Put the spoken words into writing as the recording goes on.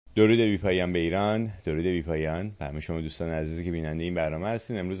درود بی‌پایان به ایران، درود بی‌پایان به همه شما دوستان عزیزی که بیننده این برنامه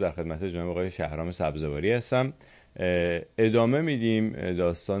هستین. امروز در خدمت جناب آقای شهرام سبزواری هستم. ادامه میدیم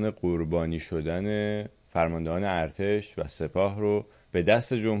داستان قربانی شدن فرماندهان ارتش و سپاه رو به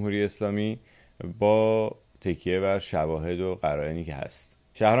دست جمهوری اسلامی با تکیه بر شواهد و قرائنی که هست.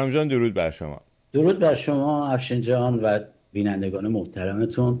 شهرام جان درود بر شما. درود بر شما افشین جان و بینندگان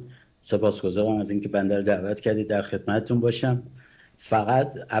محترمتون. سپاسگزارم از اینکه بنده رو دعوت کردید در خدمتتون باشم.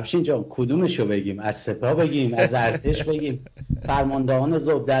 فقط افشین جان کدومشو بگیم؟ از سپاه بگیم، از ارتش بگیم، فرماندهان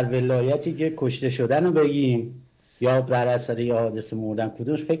ذوب در ولایتی که کشته شدن رو بگیم، یا بر اثر یه حادثه مردن؟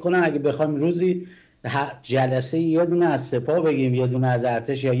 کدومش؟ فکر کنم اگه بخوام روزی جلسه یه دونه از سپاه بگیم، یه دونه از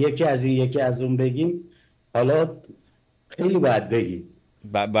ارتش، یا یکی از این یکی از اون بگیم، حالا خیلی باید بگیم.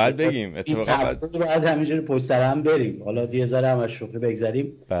 بعد بگیم اتفاقا باید همینجوری پشت سر هم بریم. حالا یه ذره هم از شوخی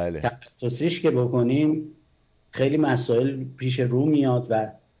بگذاریم، بله. تخصصیش که بکنیم خیلی مسائل پیش رو میاد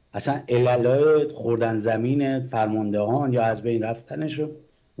و اصلا عللای خوردن زمین فرماندهان یا از بین رفتنش رو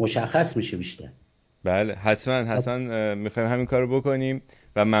مشخص میشه بیشتر. بله حتما میخوایم همین کار رو بکنیم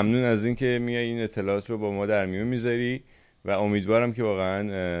و ممنون از این که میای این اطلاعات رو با ما در میون میذاری و امیدوارم که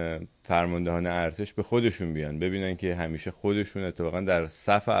واقعا فرماندهان ارتش به خودشون بیان، ببینن که همیشه خودشون اتفاقا در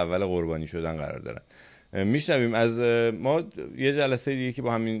صف اول قربانی شدن قرار دارن. میشنویم از ما یه جلسه دیگه که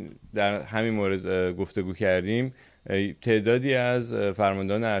با همین در همین مورد گفتگو کردیم، تعدادی از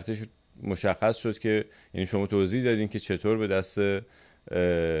فرماندهان ارتش مشخص شد که یعنی شما توضیح دادین که چطور به دست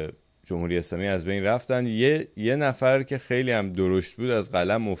جمهوری اسلامی از بین رفتن. یه نفر که خیلی هم درشت بود از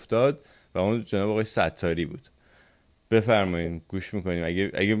قلم افتاد و اون جناب آقای ستاری بود. بفرمایید گوش میکنیم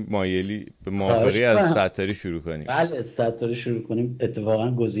اگه مایلی به موافقی از ستاری شروع کنیم. بله ستاری شروع کنیم،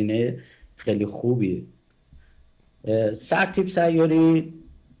 اتفاقا گزینه خیلی خوبیه. سرتیپ سیاری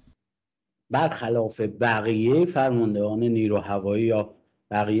برخلاف بقیه فرماندهان نیرو هوایی یا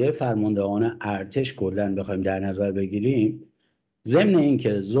بقیه فرماندهان ارتش کلاً بخوایم در نظر بگیریم، ضمن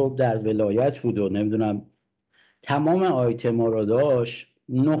اینکه ذوب در ولایت بود و نمیدونم تمام آیتما رو داشت،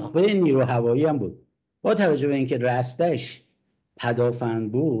 نخبه نیرو هوایی هم بود. با توجه به اینکه رستش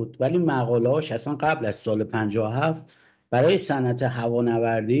پدافند بود ولی مقالهاش اصلا قبل از سال 57 برای صنعت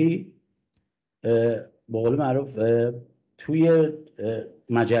هوانوردی به قول معروف توی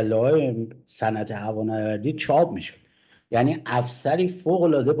مجله های صنعت هوانوردی چاپ میشد. یعنی افسری فوق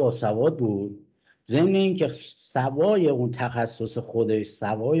العاده باسواد بود، ضمن اینکه سوای اون تخصص خودش،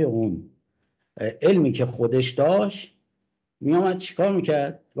 سوای اون علمی که خودش داشت، میامد چیکار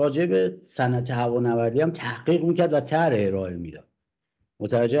میکرد؟ راجع به صنعت هوانوردی هم تحقیق میکرد و طرح ارائه میداد.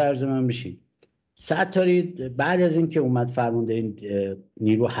 متوجه عرض من میشید؟ ستاری بعد از اینکه اومد فرمانده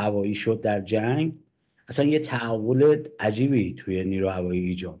نیرو هوایی شد در جنگ، اصلا یه تحول عجیبی توی نیرو هوایی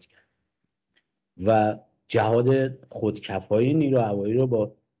ایجاد کرد و جهاد خودکفایی نیرو هوایی رو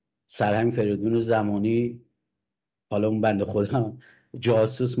با سرهنگ فریدون زمانی، حالا اون بنده خدا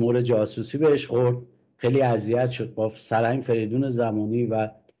جاسوس، مورد جاسوسی بهش خورد، خیلی اذیت شد، با سرهنگ فریدون زمانی و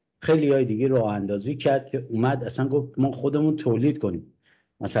خیلی های دیگه راه اندازی کرد که اومد اصلا گفت ما خودمون تولید کنیم.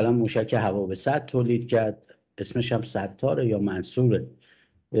 مثلا موشک هوا به صد تولید کرد، اسمش هم ستاره یا منصوره.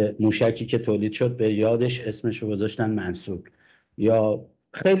 موشکی که تولید شد به یادش اسمش رو گذاشتن منصور. یا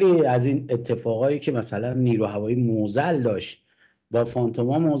خیلی از این اتفاقایی که مثلا نیرو هوایی موزل داشت، با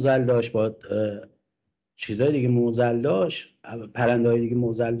فانتوما موزل داشت، با چیزای دیگه موزل داشت، پرنده‌های دیگه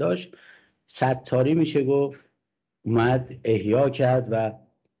موزل داشت، ستاری میشه گفت اومد احیا کرد و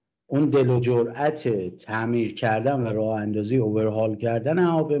اون دل و جرأت تعمیر کردن و راه اندازی اوورهال کردن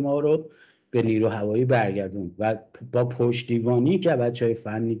هواپیما رو به نیرو هوایی برگردون و با پشتیبانی که بچهای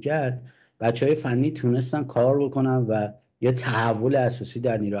فنی کرد، بچهای فنی تونستن کار بکنن و یه تحول اساسی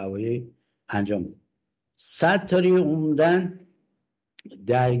در نیرو هوایی انجام داد. ستاری عمدن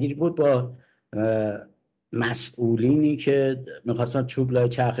درگیر بود با مسئولینی که میخواستن چوب لای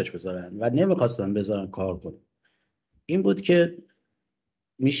چرخش بذارن و نمیخواستن بذارن کار کنن. این بود که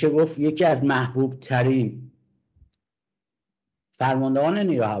میشه گفت یکی از محبوب ترین فرماندهان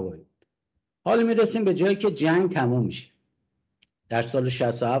نیرو هوایی. حالا میرسیم به جایی که جنگ تموم میشه. در سال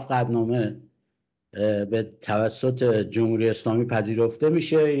 67 قطعنامه به توسط جمهوری اسلامی پذیرفته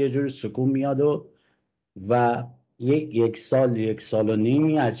میشه، یه جور سکون میاد و یک سال و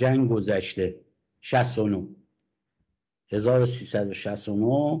نیمی از جنگ گذشته. 69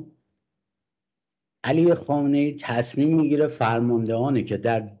 1369 علی خامنه‌ای تصمیم میگیره فرماندهانی که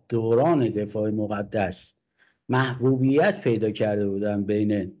در دوران دفاع مقدس محبوبیت پیدا کرده بودن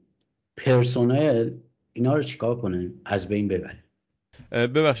بین پرسنل، اینا رو چیکار کنه؟ از بین ببره.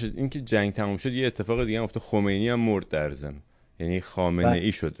 ببخشید اینکه جنگ تموم شد یه اتفاق دیگه هم افتاد، خمینی هم مرد در ضمن، یعنی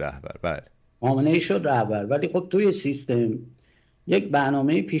خامنه‌ای شد رهبر. بله خامنه‌ای شد رهبر، ولی خب توی سیستم یک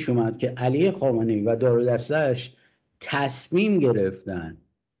برنامه پیش اومد که علی خامنه‌ای و دار و دسته‌اش تصمیم گرفتن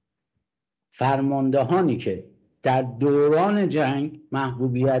فرماندهانی که در دوران جنگ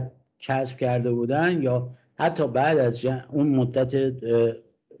محبوبیت کسب کرده بودن یا حتی بعد از جنگ اون مدت به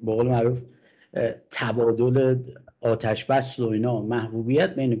قول معروف تبادل آتش بس و اینا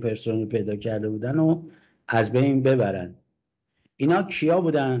محبوبیت بین پرسنل پیدا کرده بودن و از بین ببرن. اینا کیا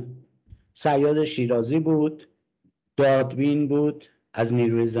بودن؟ صیاد شیرازی بود، دادبین بود از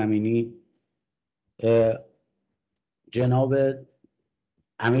نیروی زمینی، جناب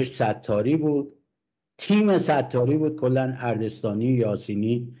امیر ستاری بود، تیم ستاری بود، کلن اردستانی،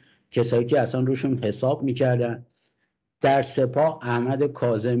 یاسینی، کسایی که اصلا روشون حساب میکردن. در سپاه احمد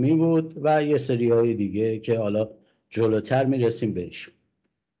کاظمی بود و یه سریای دیگه که حالا جلوتر میرسیم بهش.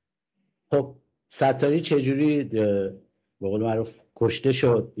 خب ستاری چجوری به قول معروف کشته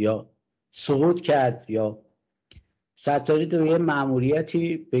شد یا سقوط کرد؟ یا ستاری تو یه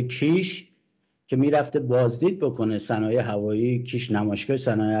مأموریتی به کیش که میرفته بازدید بکنه صنایع هوایی، کیش نمایشگاه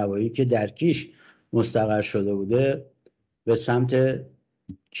صنایع هوایی که در کیش مستقر شده بوده، به سمت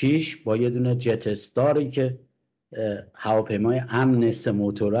کیش با یه دونه جت استاری که هواپیمای امن 3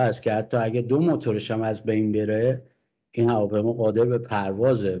 موتوره است که حتی اگه 2 موتورش هم از بین بره این هواپیما قادر به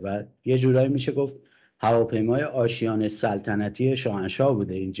پروازه و یه جورایی میشه گفت هواپیمای آشیانه سلطنتی شاهنشاه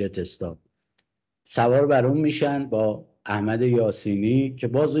بوده این جت استار. سوار بر اون میشن با احمد یاسینی که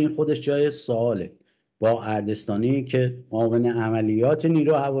باز این خودش جای سواله، با اردستانی که معاون عملیات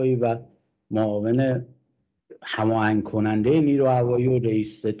نیرو هوایی و معاون هماهنگ کننده نیرو هوایی و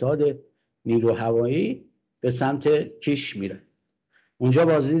رئیس ستاد نیرو هوایی به سمت کیش میرن. اونجا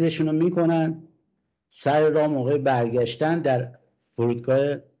بازدیدشون رو میکنن. سر راه موقع برگشتن در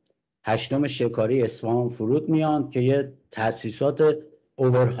فرودگاه 8 شکاری اصفهان فرود میان که یه تأسیسات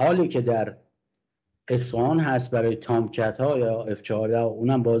اوورهالی که در اصفهان هست برای تامکت ها یا F-14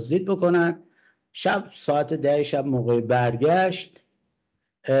 اونم بازدید بکنن. شب ساعت 10 شب موقع برگشت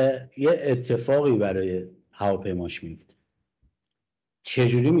یه اتفاقی برای هواپیماش میفته.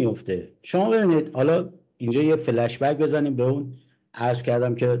 چجوری میفته؟ شما ببینید، حالا اینجا یه فلش بک بزنیم به اون عرض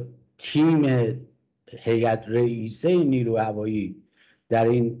کردم که تیم هیئت رئیسه نیرو هوایی در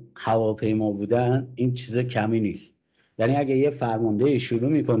این هواپیما بودن، این چیز کمی نیست. یعنی اگه یه فرمانده شروع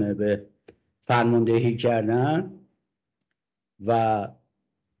میکنه به فرماندهی کردن و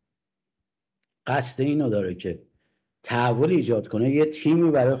قصد اینو داره که تحول ایجاد کنه، یه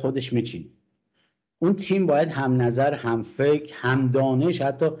تیمی برای خودش میچینه. اون تیم باید هم نظر، هم فکر، هم دانش،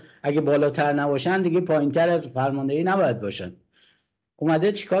 حتی اگه بالاتر نباشن دیگه پایینتر از فرماندهی نباید باشن.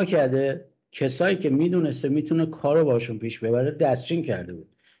 اومده چیکار کرده؟ کسایی که میدونسته میتونه کارو باشون پیش ببره دستچین کرده بود،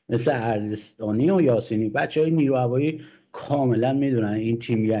 مثل اردستانی و یاسینی. بچهای نیرو هوایی کاملا میدونن این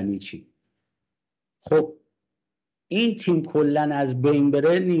تیم یعنی چی. خب این تیم کلن از بین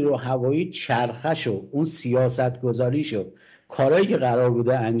بره، نیرو هوایی چرخشو، اون سیاست گذاریشو، کارهایی که قرار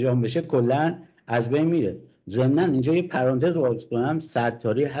بوده انجام بشه کلن از بین میره. ضمناً اینجا یه پرانتز باز کنم،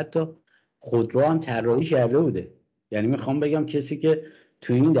 ستاری حتی خودرو هم طراحی کرده بوده. یعنی میخوام بگم کسی که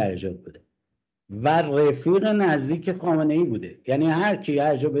تو این درجات بوده و رفیق نزدیک خامنه‌ای بوده. یعنی هر کی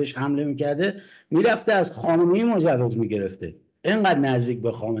هر جا بهش حمله میکرده میرفته از خامنه‌ای مجوز میگرفته، اینقدر نزدیک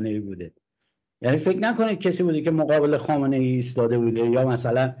به خامنه‌ای بوده. یعنی فکر نکنید کسی بوده که مقابل خامنه‌ای ایستاده بوده یا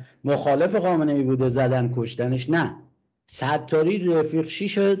مثلا مخالف خامنه‌ای بوده زدن کشتنش. نه، ستاری رفیق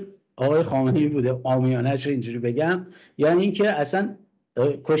شیش آقای خامنه‌ای بوده، عامیانه‌اش رو اینجوری بگم. یعنی اینکه اصلا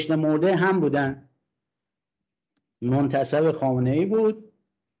کشته مرده هم بودن، منتصب خامنه‌ای بود،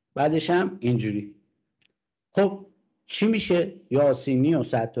 بعدش هم اینجوری. خب چی میشه؟ یاسینی و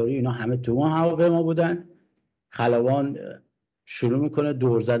ستاری اینا همه تو اون هواپیما بودن. خلبان شروع میکنه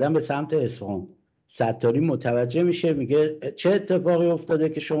دور زدن به سمت اصفهان. ستاری متوجه میشه، میگه چه اتفاقی افتاده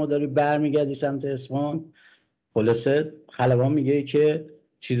که شما داری برمیگردی سمت اصفهان؟ خلاصه خلبان میگه که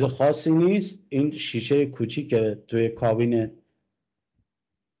چیز خاصی نیست، این شیشه کوچیک که توی کابین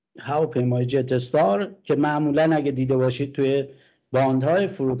هواپیمای جت استار که معمولا اگه دیده باشید توی باندهای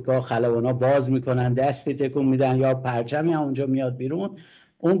فرودگاه خلبانا باز میکنن، دستی تکون میدن یا پرچمی هم اونجا میاد بیرون،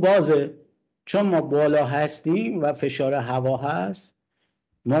 اون بازه. چون ما بالا هستیم و فشار هوا هست،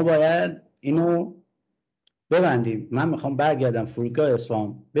 ما باید اینو ببندیم. من میخوام برگردم فرودگاه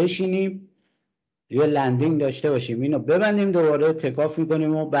اصفهان، بشینیم یه لندینگ داشته باشیم، اینو ببندیم، دوباره تکاف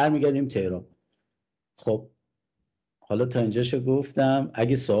میکنیم و برمیگردیم تهران. خب حالا تا اینجاشو گفتم،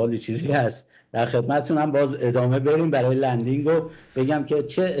 اگه سوالی چیزی هست در خدمتتونم، باز ادامه بریم برای لندینگ و بگم که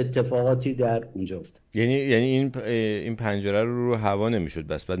چه اتفاقاتی در اونجا افتاد. یعنی این پنجره رو هوا نمیشد،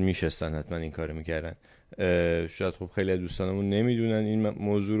 بس بعد میشستن حتما این کارو میکردن. شاید خب خیلی از دوستانمون نمیدونن این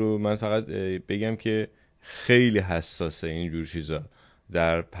موضوع رو. من فقط بگم که خیلی حساسه این جور چیزا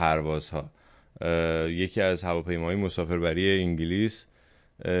در پروازها. یکی از هواپیماهای مسافربری انگلیس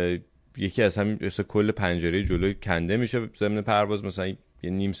یکی از همین کل پنجره جلوی کنده میشه ضمن پرواز، مثلا یه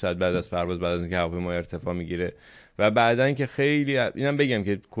نیم ساعت بعد از پرواز، بعد از اینکه هواپیما ارتفاع میگیره. و بعدن که خیلی اینم بگم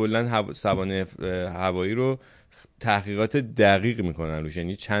که کلا سوانح هوایی رو تحقیقات دقیق میکنن روش،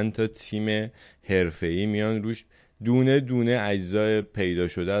 یعنی چند تا تیم حرفه‌ای میان روش دونه دونه اجزای پیدا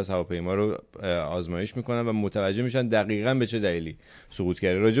شده از هواپیما رو آزمایش میکنن و متوجه میشن دقیقاً به چه دلیلی سقوط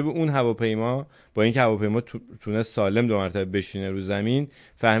کرده. راجع به اون هواپیما، با اینکه هواپیما تونست سالم 2 مرتبه بشینه رو زمین،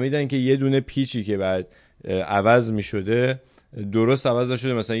 فهمیدن که یه دونه پیچی که بعد عوض میشده درست عوض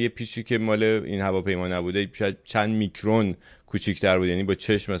نشده. مثلا یه پیچی که مال این هواپیما نبوده، شاید چند میکرون کوچیک‌تر بود، یعنی با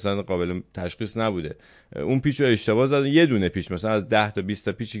چشم مثلا قابل تشخیص نبوده. اون پیچ رو اشتباه زدن، یه دونه پیچ مثلا از 10 تا 20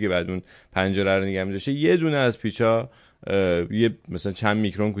 تا پیچی که بعد اون پنجره رو نگه می‌داشته، یه دونه از پیچا یه مثلا چند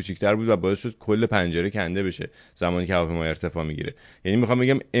میکرون کوچیک‌تر بود و باعث شد کل پنجره کنده بشه زمانی که هواپیما ارتفاع میگیره. یعنی میخوام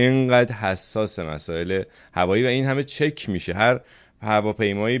بگم اینقدر حساس مسائل هوایی و این همه چک میشه. هر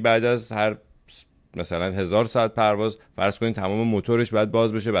هواپیمایی بعد از هر مثلا 1000 ساعت پرواز فرض کنید تمام موتورش باید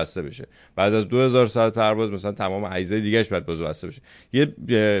باز بشه بسته بشه، بعد از 2000 ساعت پرواز مثلا تمام اجزای دیگه‌اش باید باز و بسته بشه. یه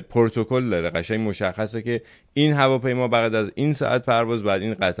پروتکل داره قشنگ مشخصه که این هواپیما بعد از این ساعت پرواز بعد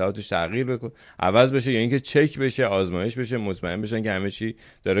این قطعاتش تغییر بکنه، عوض بشه، یا اینکه چک بشه، آزمایش بشه، مطمئن بشن که همه چی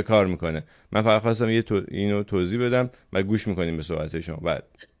داره کار میکنه. من فقط خواستم اینو توضیح بدم و گوش میکنیم به صحبت شما. بعد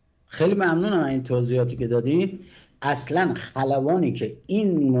خیلی ممنونم این توضیحاتی که دادین. اصلا خلبانی که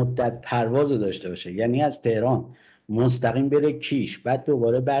این مدت پرواز داشته باشه، یعنی از تهران مستقیم بره کیش، بعد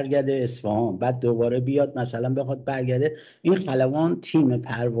دوباره برگرده اصفهان، بعد دوباره بیاد مثلا بخواد برگرده، این خلبان تیم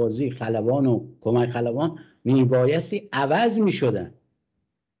پروازی خلبان و کمک خلبان میبایستی عوض میشدن.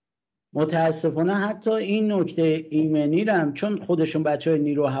 متاسفانه حتی این نکته ایمنی رو هم چون خودشون بچه های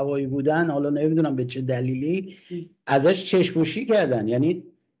نیرو هوایی بودن، حالا نمیدونم به چه دلیلی ازش چشم‌پوشی کردن، یعنی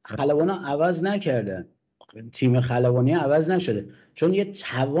خلبان ها عوض نکردن، تیم خلبانی عوض نشده، چون یه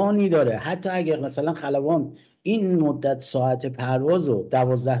توانی داره. حتی اگر مثلا خلبان این مدت ساعت پرواز رو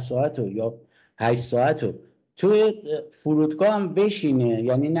 12 ساعت رو یا 8 ساعت رو توی فرودگاه هم بشینه،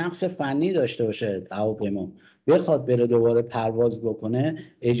 یعنی نقص فنی داشته باشه هواپیما، بخواد بره دوباره پرواز بکنه،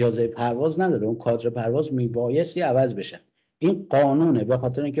 اجازه پرواز نداره، اون کادر پرواز میبایستی عوض بشه. این قانونه، به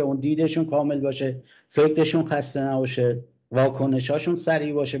خاطر اینکه اون دیدشون کامل باشه، فکرشون خسته نباشه، واکنشاشون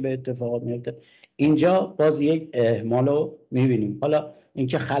سریع باشه به اتفاقات میفته. اینجا باز یک اهمال رو میبینیم. حالا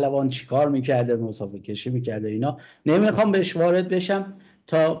اینکه خلبان چیکار میکرده، مسافر کشی میکرده، اینا نمیخوام بهش وارد بشم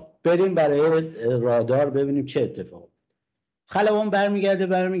تا بریم برای رادار ببینیم چه اتفاق. خلبان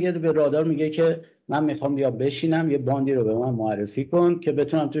برمیگرده به رادار، میگه که من میخوام بیا بشینم، یه باندی رو به من معرفی کن که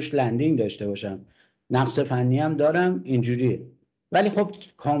بتونم توش لندینگ داشته باشم، نقص فنی هم دارم، اینجوریه. ولی خب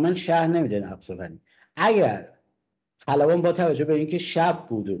کامل شهر نمیده نقص فنی. اگر خلبان با توجه به اینکه شب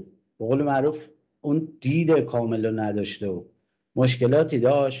بود و به قول معروف اون دید کامل رو نداشته و مشکلاتی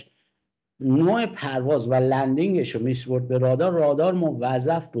داشت، نوع پرواز و لندینگش رو میسپرد به رادار، رادار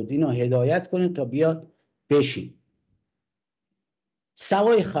موظف بود اینو هدایت کنه تا بیاد بشین.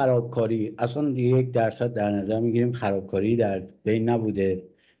 سوای خرابکاری اصلا 1% در نظر میگیریم، خرابکاری در بین نبوده،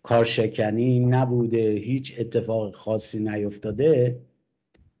 کارشکنی نبوده، هیچ اتفاق خاصی نیفتاده،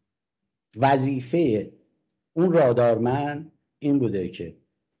 وظیفه اون رادارمن این بوده که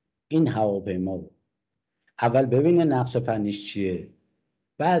این هواپیما رو اول ببینه نقص فنیش چیه،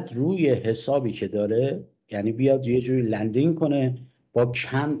 بعد روی حسابی که داره، یعنی بیاد یه جوری لندینگ کنه با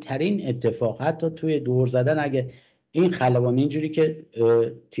کمترین اتفاق، حتی توی دور زدن. اگه این خلبان اینجوری که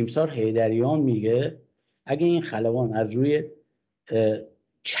تیمسار حیدریان میگه، اگه این خلبان از روی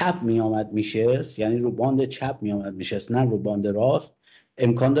چپ میامد میشه، یعنی رو باند چپ میامد میشه نه رو باند راست،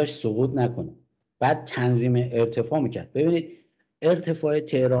 امکان داشت سقوط نکنه. بعد تنظیم ارتفاع میکرد. ببینید ارتفاع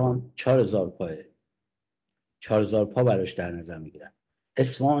تهران 4000 پاه، 4000 پا براش در نظر میگیرن.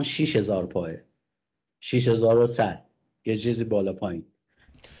 اصفهان 6000 پاه، 6100، یه چیزی بالا پایین.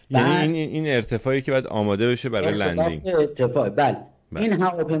 یعنی این ارتفاعی که باید آماده بشه برای لندینگ. ارتفاع بله. این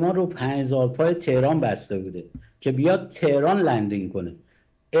هواپیما رو 5000 پای تهران بسته بوده که بیاد تهران لندینگ کنه.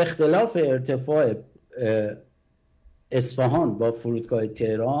 اختلاف ارتفاع اصفهان با فرودگاه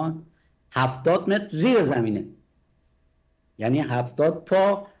تهران 70 متر زیر زمینه، یعنی 70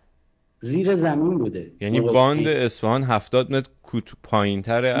 پا زیر زمین بوده. یعنی باند اصفهان 70 متر پایین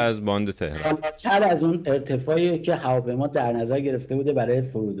تره از باند تهران، بالاتر از اون ارتفاعی که هواپیما در نظر گرفته بوده برای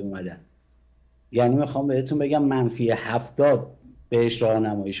فرود اومدن. یعنی میخوام بهتون بگم منفی 70 بهش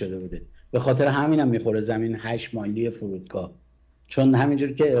راهنمایی شده بوده. به خاطر همینم میخوره زمین 8 مایلی فرودگاه، چون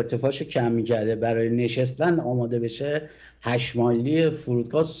همینجور که ارتفاعش کم میکرده برای نشستن آماده بشه، 8 مایلی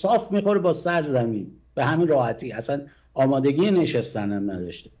فرودگاه صاف میخوره با سر زمین. به همین راحتی، اصلا آمادگی نشستن هم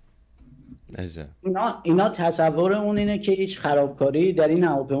نداشته. اینا تصور اون اینه که هیچ خرابکاری در این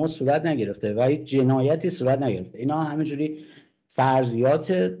هواپیما صورت نگرفته و هیچ جنایتی صورت نگرفته. اینا همینجوری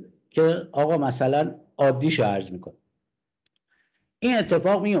فرضیاته که آقا مثلا عادیشو عرض میکنه. این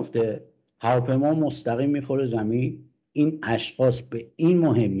اتفاق میفته، هواپیما مستقیم میخوره زمین. این اشخاص به این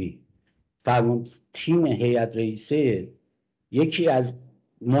مهمی، تیم هیئت رئیسه یکی از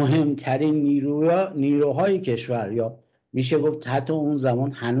مهمترین نیروهای کشور، یا میشه گفت حتی اون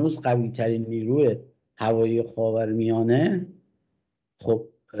زمان هنوز قوی ترین نیروی هوایی خاورمیانه، خب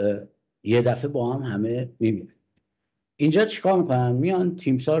یه دفعه با هم همه میمیرن. اینجا چیکار میکنن؟ میان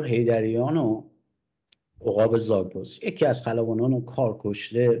تیمسار حیدریان و عقاب زاگرس، یکی از خلبانان کار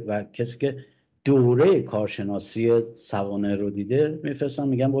کشته و کسی که دوره کارشناسی سوانح رو دیده، میفرستن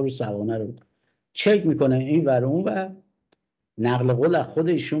میگن برو سوانح رو چک میکنه این ور اون و نقل قول از خود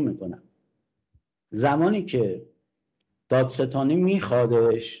ایشون میکنن. زمانی که دادستانی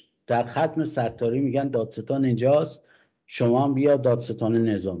میخوادش در ختم ستاری میگن دادستان اینجاست، شما هم بیا دادستان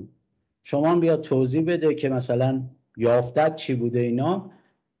نظامی، شما هم بیا توضیح بده که مثلا یافتت چی بوده اینا.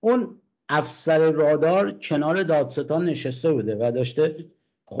 اون افسر رادار کنار دادستان نشسته بوده و داشته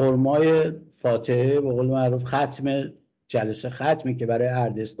خرمای فاتحه به قول معروف ختم جلسه ختمی که برای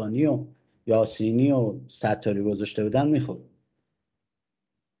اردستانی و یاسینی و ستاری گذاشته بودن میخورد.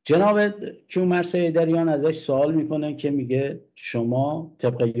 جناب کیومرث حیدریان ازش سوال میکنه که میگه شما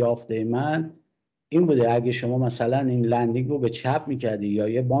طبق یافته من این بوده، اگه شما مثلا این لندینگ رو به چپ میکردی یا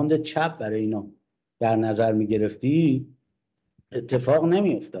یه باند چپ برای اینا در نظر میگرفتی اتفاق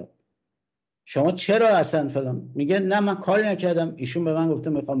نمیافتاد. شما چرا اصلا فلان؟ میگه نه من کاری نکردم، ایشون به من گفته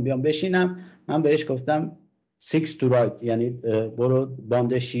میخوام بیام بشینم، من بهش گفتم 6 to right، یعنی برو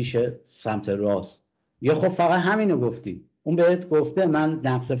باند 6 سمت راست. یه خب فقط همینو گفتی، اون بهت گفته من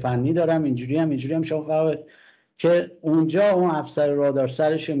نقص فنی دارم اینجوری هم شما فقط که اونجا اون افسر رادار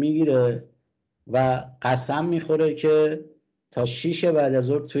سرشو میگیره و قسم میخوره که تا 6 بعد از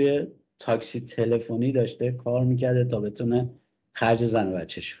ظهر توی تاکسی تلفنی داشته کار میکرده تا بتونه خرج زن و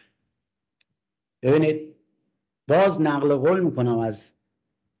بچه‌ش بده. ببینید باز نقل قول میکنم از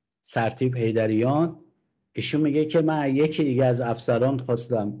سرتیپ حیدریان، ایشون میگه که من یکی دیگه از افسران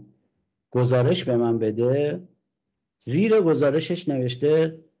خواستم گزارش به من بده، زیر گزارشش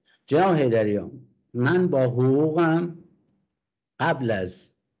نوشته جناب حیدریان من با حقوقم قبل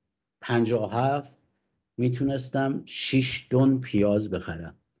از 57 میتونستم 6 تن پیاز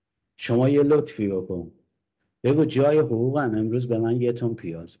بخرم، شما یه لطفی بکن بگو جای حقوقم امروز به من 1 تن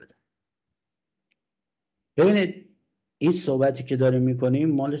پیاز بده. ببینید این صحبتی که داریم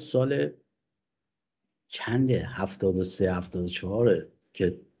میکنیم مال سال چنده؟ 73 74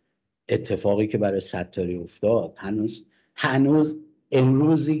 که اتفاقی که برای ستاری افتاد. هنوز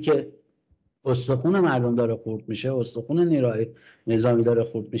امروزی که استخون مردم داره خورد میشه، استخون نیروهای نظامی داره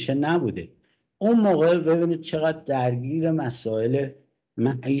خورد میشه نبوده. اون موقع ببینید چقدر درگیر مسائل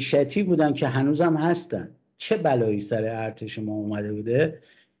معیشتی بودن که هنوزم هستن. چه بلایی سر ارتش ما اومده بوده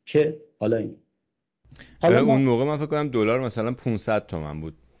که حالا اون موقع من فکر کنم دلار مثلا 500 تومن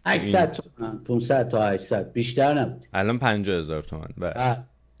بود، 800 تومن، 500 تا 800 بیشتر نبود. الان 50,000 تومن.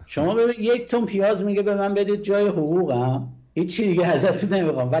 شما ببین 1 تن پیاز میگه به من بدید جای حقوقم، هیچی دیگه ازتون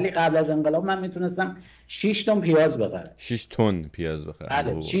نمیخوام، ولی قبل از انقلاب من میتونستم 6 تن پیاز بخرم. 6 تن پیاز بخرم.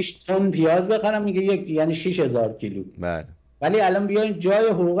 بله 6 تن پیاز بخرم میگه یعنی 6000 کیلو. بله. ولی الان بیاین جای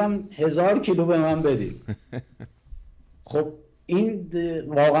حقوقم 1000 کیلو به من بدید. خب این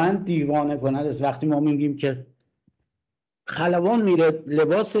واقعا دیوانه کننده است. وقتی ما میگیم که خلبان میره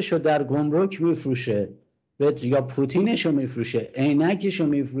لباسشو در گمرک میفروشه یا پوتینشو میفروشه، عینکشو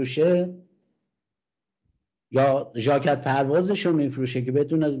میفروشه یا ژاکت پروازشو میفروشه که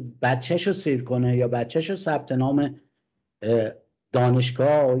بتونه بچهشو سیر کنه یا بچهشو ثبت نام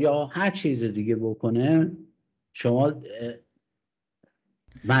دانشگاه یا هر چیز دیگه بکنه، شما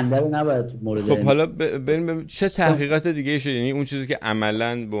منده رو نباید مورد خب حالا بریم چه تحقیقات دیگه شد، یعنی اون چیزی که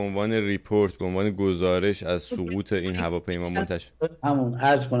عملاً به عنوان ریپورت، به عنوان گزارش از سقوط این هواپیما منتشر، همون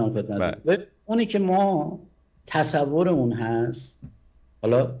عرض کنم خدمتتون، اونی که ما تصورمون هست.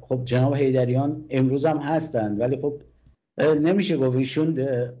 حالا خب جناب حیدریان امروز هم هستند، ولی خب نمیشه گفت ایشون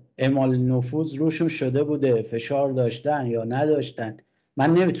اعمال نفوذ روشون شده بوده، فشار داشتن یا نداشتن.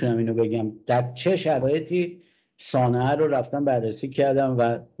 من نمیتونم اینو بگم در چه شرایطی سانحه رو رفتن بررسی کردم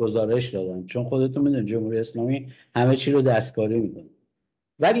و گزارش دادم، چون خودتون میدونید جمهوری اسلامی همه چی رو دستکاری میکنه.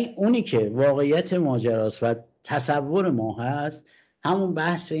 ولی اونی که واقعیت ماجراست و تصور ما هست، همون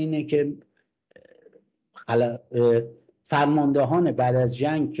بحث اینه که فرماندهان بعد از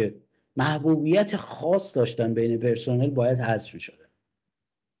جنگ که محبوبیت خاص داشتن بین پرسنل باید حذف می‌شدن.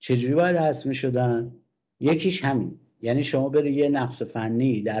 چجوری باید حذف می‌شدن؟ یکیش همین، یعنی شما بری یه نقص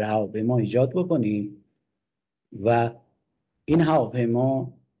فنی در هواپیما ایجاد بکنی و این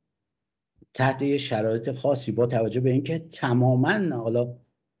هواپیما تحت یه شرایط خاصی با توجه به اینکه تماما حالا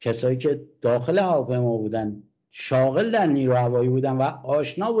کسایی که داخل هواپیما بودن شاغل در نیرو هوایی بودن و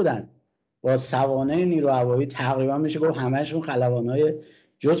آشنا بودن با سوانح نیرو هوایی، تقریبا میشه گفت همه‌شون خلبانای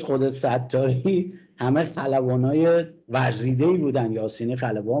جز خود ستاری همه خلبانای ورزیده‌ای بودن. یاسینی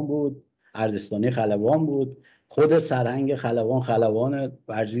خلبان بود، اردستانی خلبان بود، خود سرهنگ خلبان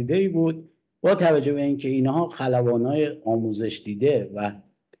ورزیده‌ای بود. با توجه به اینکه اینها خلبانای آموزش دیده و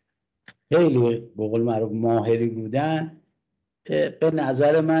خیلی به قول معروف ماهری بودن، به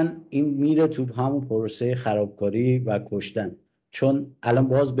نظر من این میره تو همون پروسه خرابکاری و کشتن. چون الان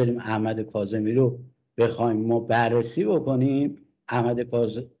باز بریم احمد کاظمی رو بخوایم ما بررسی بکنیم، احمد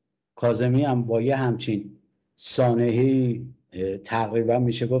کاظمی هم با یه همچین سانحه‌ای تقریبا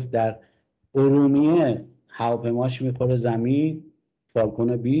میشه گفت در ارومیه هواپیماش میخوره زمین،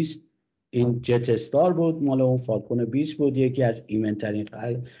 فالکون 20، این جت استار بود مال اون فالکون 20 بود، یکی از ایمن‌ترین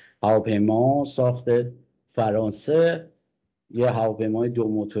هواپیما ساخته فرانسه، یه هواپیمای دو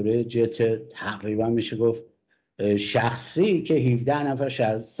موتوره جت تقریبا میشه گفت شخصی که 17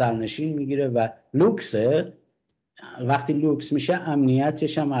 نفر سرنشین میگیره و لوکسه. وقتی لوکس میشه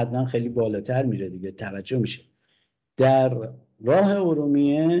امنیتش هم حتما خیلی بالاتر میره دیگه، توجه میشه. در راه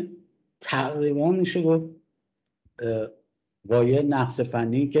ارومیه تقریبا میشه گفت با یه نقص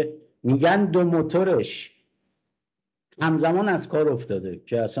فنی که میگن دو موتورش همزمان از کار افتاده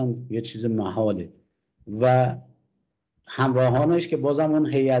که اصلا یه چیز محاله و همراهانش که بازم اون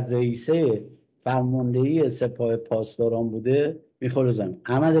هیئت رئیسه فرماندهی سپاه پاسداران بوده میخوره زمین.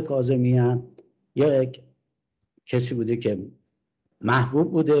 احمد کاظمی هم یک کسی بوده که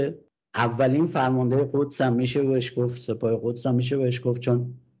محبوب بوده، اولین فرمانده قدس هم میشه بهش گفت، سپاه قدس هم میشه بهش گفت،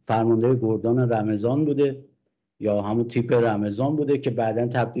 چون فرمانده گردان رمضان بوده یا همون تیپ رمضان بوده که بعداً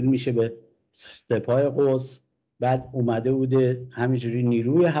تبدیل میشه به سپاه قدس. بعد اومده بوده همینجوری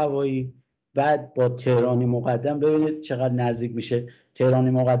نیروی هوایی، بعد با تهرانی مقدم، ببینید چقدر نزدیک میشه، تهرانی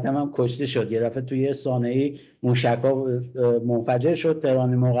مقدم هم کشته شد، یه دفعه توی یه سانحه‌ای موشک‌ها منفجر شد،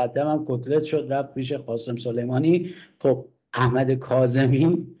 تهرانی مقدم هم کتلت شد رفت پیش قاسم سلیمانی. خب احمد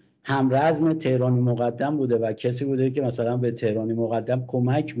کاظمی هم رزم تهرانی مقدم بوده و کسی بوده که مثلا به تهرانی مقدم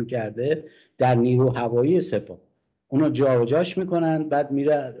کمک میکرده در نیرو هوایی سپاه. اونو جابجاش میکنن، بعد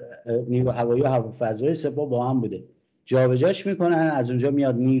میره نیرو هوایی و هوافضای سپاه با هم بوده، جابجاش میکنن، از اونجا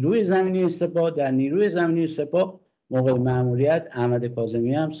میاد نیروی زمینی سپاه. در نیروی زمینی سپاه موقع مأموریت احمد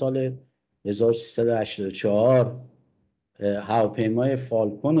کاظمی هم سال 1384 هواپیمای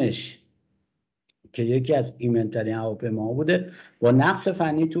فالکونش که یکی از ایمن‌ترین هواپیماها بوده با نقص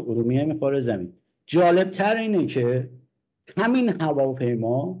فنی تو ارومیه میخوره زمین. جالبتر اینه که همین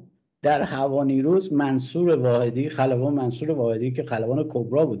هواپیما در هوانیروز منصور واحدی، خلبان منصور واحدی که خلبان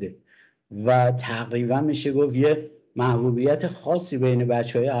کبرا بوده و تقریبا میشه گفت یه محبوبیت خاصی بین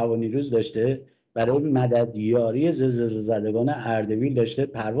بچهای هوانیروز داشته، برای مددیاری زلزله‌زدگان اردبیل داشته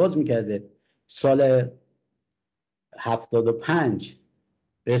پرواز میکرده. سال 75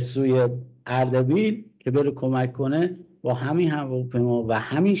 به سوی اردبیل که بره کمک کنه با همین هواپیما و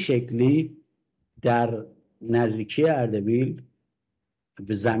همین شکلی در نزدیکی اردبیل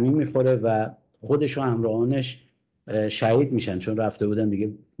به زمین میخوره و خودش و همراهانش شهید میشن، چون رفته بودن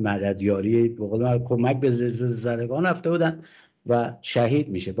دیگه مددیاری به قول من کمک به زلزله‌زدگان رفته بودن و شهید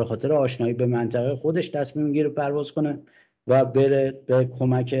میشه. به خاطر آشنایی به منطقه خودش تصمیم میگیره پرواز کنه و بره به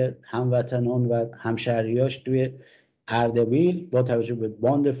کمک هموطنان و همشهریاش توی اردبیل. با توجه به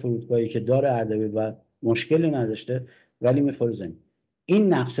باند فرودگاهی که داره اردبیل و مشکلی نداشته ولی میخوره زمین.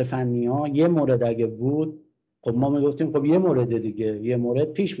 این نقص فنی ها یه مورد اگه بود، خب ما میگفتیم خب یه مورد دیگه، یه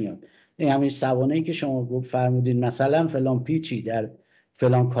مورد پیش میاد. این همین سوانحی که شما گفت فرمودین مثلا فلان پیچی در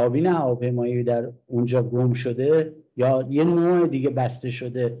فلان کابین هواپیمایی در اونجا گم شده یا یه نوع دیگه بسته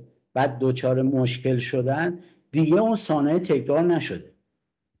شده بعد دوچار مشکل شدن، دیگه اون سانحه تکرار نشده.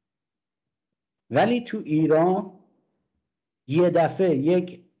 ولی تو ایران یه دفعه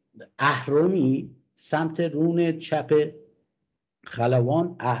یک اهرمی سمت رون چپ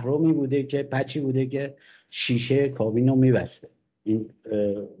خلبان، اهرمی بوده که پچی بوده که شیشه کابین رو میبسته، این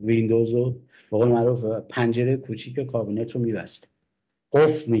ویندوز رو به قول معروف پنجره کوچیک کابینت رو میبسته،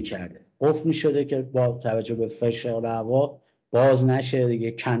 قفل میکرده، قفل میشده که با توجه به فشار هوا باز نشه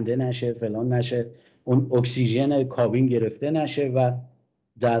دیگه، کنده نشه، فلان نشه، اون اکسیژن کابین گرفته نشه و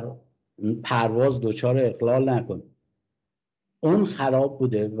در پرواز دچار اخلال نکنه. اون خراب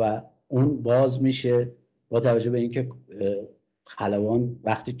بوده و اون باز میشه با توجه به اینکه خلبان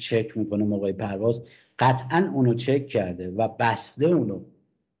وقتی چک میکنه موقع پرواز قطعا اونو چک کرده و بسته اونو،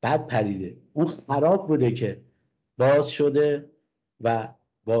 بعد پریده. اون خراب بوده که باز شده و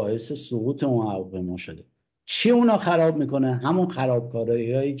باعث سقوط اون هواپیما شده. چی اونا خراب میکنه؟ همون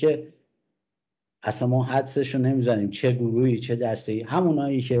خرابکاری هایی که اصلا ما حدسشو نمیزنیم، چه گروهی چه دسته‌ای،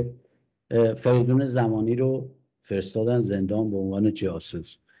 همونایی که فریدون زمانی رو فرستادن زندان به عنوان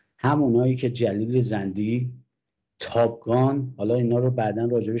جاسوس، همونایی که جلیل زندی، تاپگان، حالا اینا رو بعداً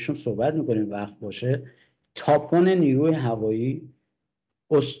راجبشون صحبت میکنیم وقت باشه، تاپگان نیروی هوایی،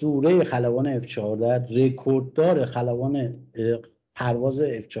 اسطوره خلبان F-14، رکورددار خلبان پرواز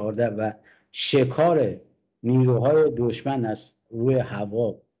F-14 و شکار نیروهای دشمن از روی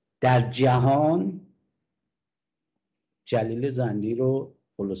هوا در جهان، جلیل زندی رو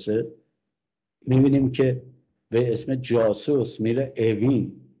خلاصه میبینیم که به اسم جاسوس میره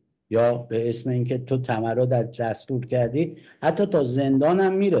اوین، یا به اسم اینکه تو تمرد از دستور کردی حتی تا زندان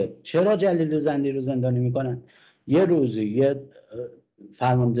هم میره. چرا جلیل زندی رو زندانی میکنن؟ یه روزی یه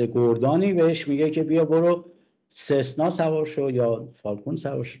فرمانده گردانی بهش میگه که بیا برو سسنا سوار شو یا فالکون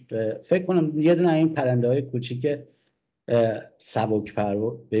سوار شو، فکر کنم یه دونه این پرنده های کوچیک سبک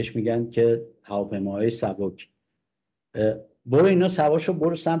پرو بهش میگن که هواپیماهای سبک، برو اینا سوار شو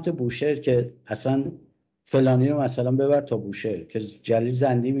برو سمت بوشهر که اصلا فلانی رو مثلا ببر تا بوشهر. که جلیل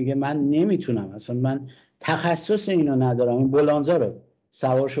زندی میگه من نمیتونم، اصلا من تخصص اینو ندارم، این بلانزا رو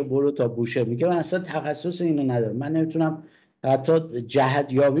سوار شو برو تا بوشهر. میگه من اصلا تخصص اینو ندارم، من نمیتونم حتی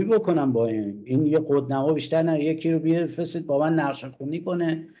جهت یابی بکنم با این یه قدنما بیشتر نه، یکی رو بفرستید با من نقشه خونی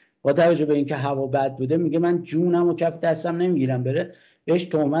کنه. با توجه به اینکه هوا بد بوده میگه من جونم و کف دستم نمیگیرم، بره بهش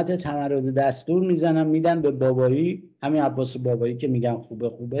تهمت تمرد دستور میزنم، میدن به بابایی، همین عباس بابایی که میگن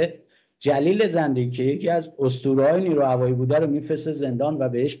خوبه. جلیل زندی که یکی از اسطوره‌های نیرو هوایی بوده رو میفرسته زندان و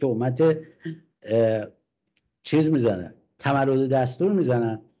بهش تهمت چیز میزنن، تمرد دستور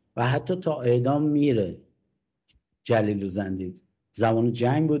میزنن و حتی تا اعدام میره. جلیل زندی زمان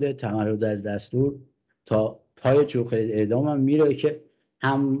جنگ بوده، تمرد از دستور تا پای چوخه اعدام هم میره که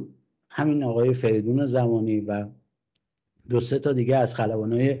همین آقای فریدون زمانی و 2-3 تا دیگه از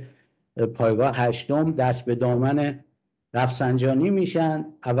خلبانای پایگاه هشتم دست به دامن رفسنجانی میشن.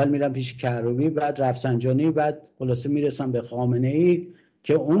 اول میرن پیش کروبی، بعد رفسنجانی، بعد خلاصه میرسن به خامنه‌ای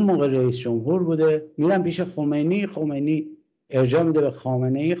که اون موقع رئیس جمهور بوده، میرن پیش خمینی ارجاع میده به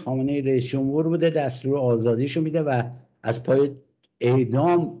خامنه‌ای رئیس جمهور بوده، دستور آزادیشو میده و از پای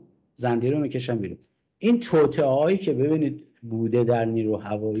اعدام زندی رو میکشن بیرون. این توطئه‌هایی که ببینید بوده در نیرو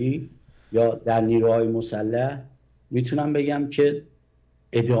هوایی یا در نیروهای مسلح، میتونم بگم که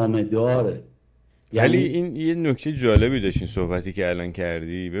ادامه داره. ولی این یه نکته جالبی داشت این صحبتی که الان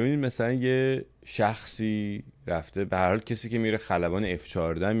کردی. ببینید مثلا یه شخصی رفته، به هر حال کسی که میره خلبان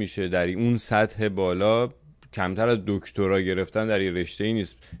F-14 میشه در اون سطح بالا، کمتر از دکترا گرفتن در یه رشته‌ای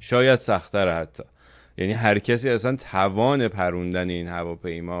نیست، شاید سخت‌تر حتی. یعنی هر کسی اصلا توان پروندن این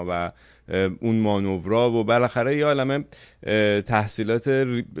هواپیما و اون مانورا و بالاخره یه عالمه تحصیلات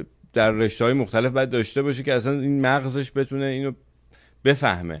در رشته‌های مختلف باید داشته باشه که اصلا این مغزش بتونه اینو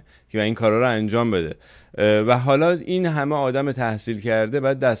بفهمه که این کارا رو انجام بده. و حالا این همه آدم تحصیل کرده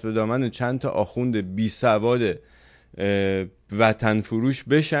بعد دست به دامن چند تا آخوند بی سواد وطن فروش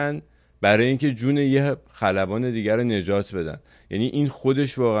بشن برای اینکه جون یه خلبان دیگر رو نجات بدن. یعنی این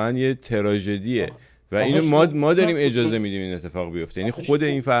خودش واقعا یه تراژدیه و اینو ما داریم اجازه میدیم این اتفاق بیفته. یعنی خود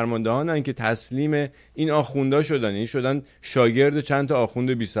این فرماندهانن که تسلیم این آخوندا شدن، یعنی شدن شاگرد چند تا آخوند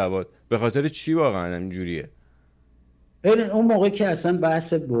بی سواد. به خاطر چی واقعا اینجوریه؟ ببین اون موقع که اصلا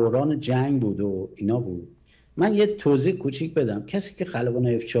بحث بحران جنگ بود و اینا بود، من یه توضیح کوچیک بدم. کسی که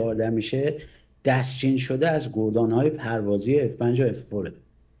خلبان F-14 میشه دستچین شده از گردانهای پروازی F-5 و F-4.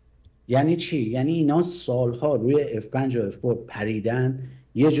 یعنی چی؟ یعنی اینا سالها روی F-5 و F-4 پریدن،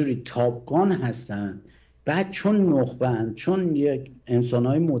 یه جوری تاپگان هستن، بعد چون نخبن، چون یک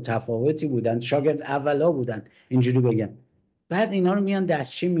انسانهای متفاوتی بودن، شاگرد اولا بودن اینجوری بگم، بعد اینا رو میان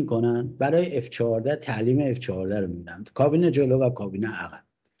دستچین میکنن برای F-14، تعلیم F-14 رو میدن، کابین جلو و کابین عقب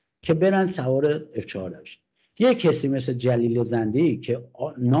که برن سوار F-14 بشن. یه کسی مثل جلیل زندی که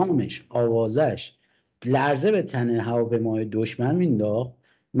نامش، آوازش لرزه به تن هواپیمای دشمن مینداخت،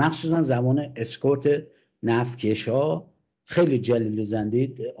 مخصوصا زمان اسکورت نفتکشا. خیلی جلیل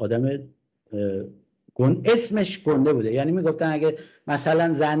زندی آدم اسمش گنده بوده، یعنی میگفتن اگه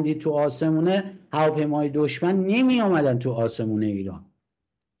مثلا زندی تو آسمونه هواپیمای دشمن نمی آمدن تو آسمون ایران.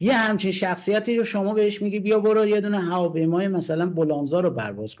 یه همچین شخصیتی رو شما بهش میگی بیا برو یه دونه هواپیمای مثلا بلانزا رو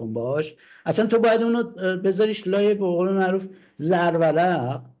پرواز کن باش، اصلا تو باید اونو بذاریش لای به قول معروف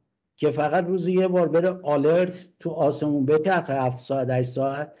زرورق که فقط روزی یه بار بره آلرت تو آسمون بچرخه 7 ساعت 8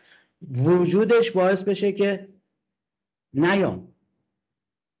 ساعت، وجودش باعث بشه که نیام.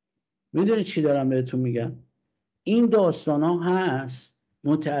 میدونی چی دارم بهتون میگم؟ این داستان ها هست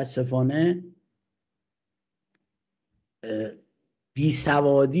متاسفانه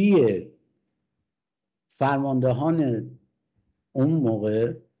بیسوادی فرماندهان اون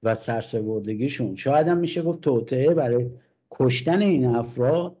موقع و سرسپردگیشون شاید هم میشه گفت توطئه برای کشتن این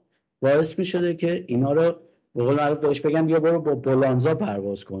افراد باعث میشده که اینا رو به قول معروف بهش بگم یا برو با بلانزا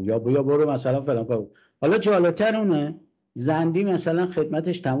پرواز کن یا برو مثلا فلان کن. حالا جالبتر اونه زندی مثلا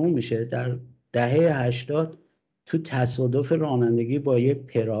خدمتش تموم میشه در دهه 80 تو تصادف رانندگی با یه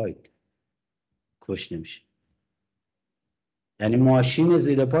پراید کشته میشه. یعنی ماشین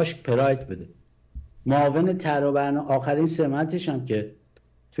زیر پاش پراید بده. معاون طرح و برنامه آخرین سمتش هم که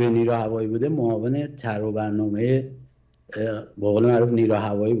توی نیرو هوایی بوده معاون طرح و برنامه به قول معروف نیرو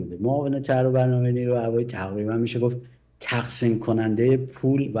هوایی بوده. معاون طرح و برنامه نیرو هوایی تقریبا میشه گفت تقسیم کننده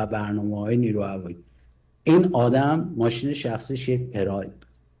پول و برنامه‌های نیرو هوایی. این آدم ماشین شخصیش یک پراید.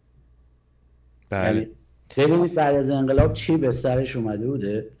 بله. یعنی ببینید بعد از انقلاب چی به سرش اومده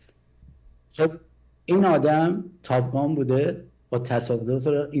بوده. خب این آدم تاپگان بوده با تصادف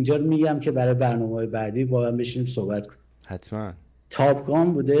اینجا میگم که برای برنامه‌های بعدی با هم بشینیم صحبت کنیم. حتما.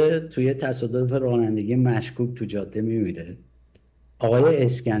 تاپگان بوده توی تصادف رانندگی مشکوک تو جاده میمیره. آقای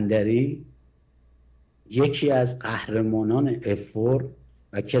اسکندری یکی از قهرمانان افور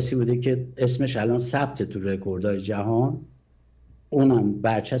و کسی بوده که اسمش الان ثبت تو رکوردهای جهان. اونم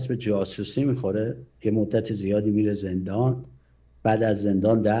برچسب جاسوسی میخوره، یه مدت زیادی میره زندان، بعد از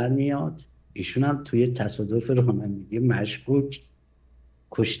زندان در میاد. ایشون هم توی تصادف رانندگی مشکوک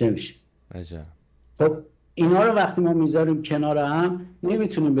کشته میشه. عجب. خب اینا رو وقتی ما میذاریم کنار هم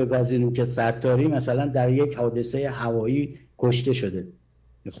نمیتونیم بپذیریم که ستاری مثلا در یک حادثه هوایی کشته شده،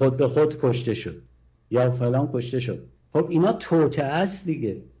 خود به خود کشته شد یا فلان کشته شد. خب اینا توطئه است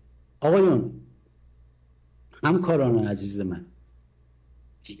دیگه. آقایون همکاران عزیز من،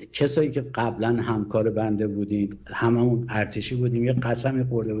 کسایی که قبلا همکار بنده بودیم، هممون ارتشی بودیم، یه قسمی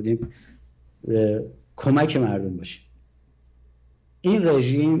خورده بودیم کمک مردم باشیم. این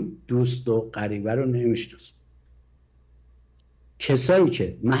رژیم دوست و غریبه رو نمیشناسه. کسایی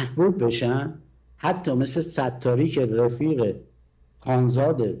که محبوب بشن، حتی مثل ستاری که رفیق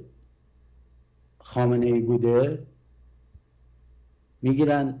خانزاد خامنه‌ای بوده،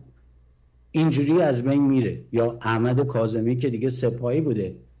 میگیرن اینجوری از بین میره. یا احمد کاظمی که دیگه سپاهی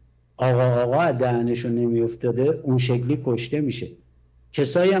بوده، آقا از دهنشون نمیافتاده، اون شکلی کشته میشه.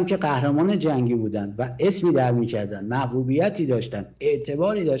 کسایی هم که قهرمان جنگی بودن و اسمی در میکردن، محبوبیتی داشتن،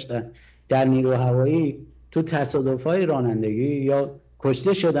 اعتباری داشتن در نیرو هوایی، تو تصادف‌های رانندگی یا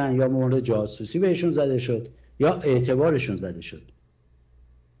کشته شدن یا مورد جاسوسی بهشون زده شد یا اعتبارشون زده شد.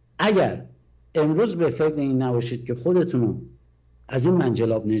 اگر امروز به فکر این نباشید که خودتون رو از این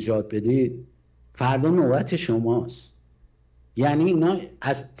منجلاب نجات بدید، فردا نوبت شماست. یعنی اینا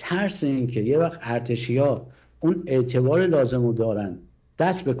از ترس این که یه وقت ارتشی‌ها اون اعتبار لازم رو دارن،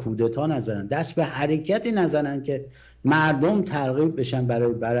 دست به کودتا نزنن، دست به حرکتی نزنن که مردم ترغیب بشن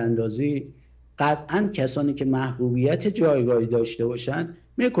برای براندازی، قطعا کسانی که محبوبیت جایگاهی داشته باشن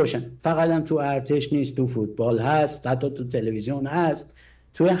میکشن. فقط هم تو ارتش نیست، تو فوتبال هست، حتی تو تلویزیون هست،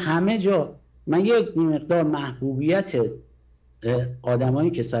 تو همه جا. من یک مقدار محبوبیت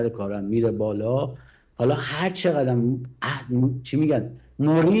آدمایی که سر کارن میره بالا، حالا هر چقدر چی میگن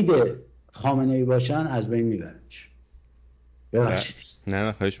مرید خامنه‌ای باشن، از بین میبرنش. ببخشید.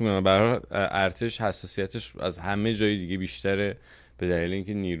 نه خواهش میکنم. برای ارتش حساسیتش از همه جای دیگه بیشتره به دلیل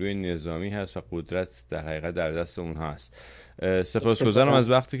اینکه نیروی نظامی هست و قدرت در حقیقت در دست اونها هست. سپاسگزارم از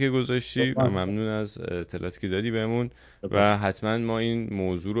وقتی که گذاشتی و ممنون از اطلاعاتی که دادی بهمون و حتما ما این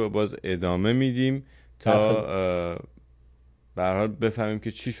موضوع رو باز ادامه میدیم تا به هر حال بفهمیم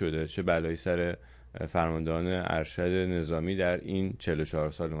که چی شده، چه بلایی سر فرماندهان ارشد نظامی در این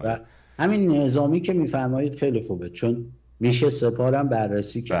 44 سال اومده. همین نظامی که میفرمایید خیلی خوبه، چون میشه سپارم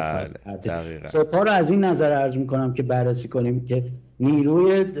بررسی کرد. بله، سپار رو از این نظر عرض میکنم که بررسی کنیم که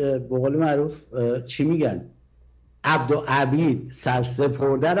نیروی به قول معروف چی میگن عبد و عبید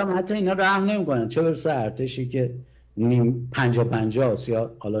سرسپرده هم حتی اینا رحم نمیکنن، چه برسه ارتشی که 50-50 است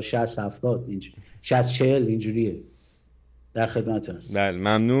یا حالا 60-70 اینجوری 60-40 اینجوریه. در خدمتتون هستم. بله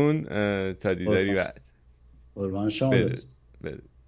ممنون. تا دیداری بعد. قربان شما.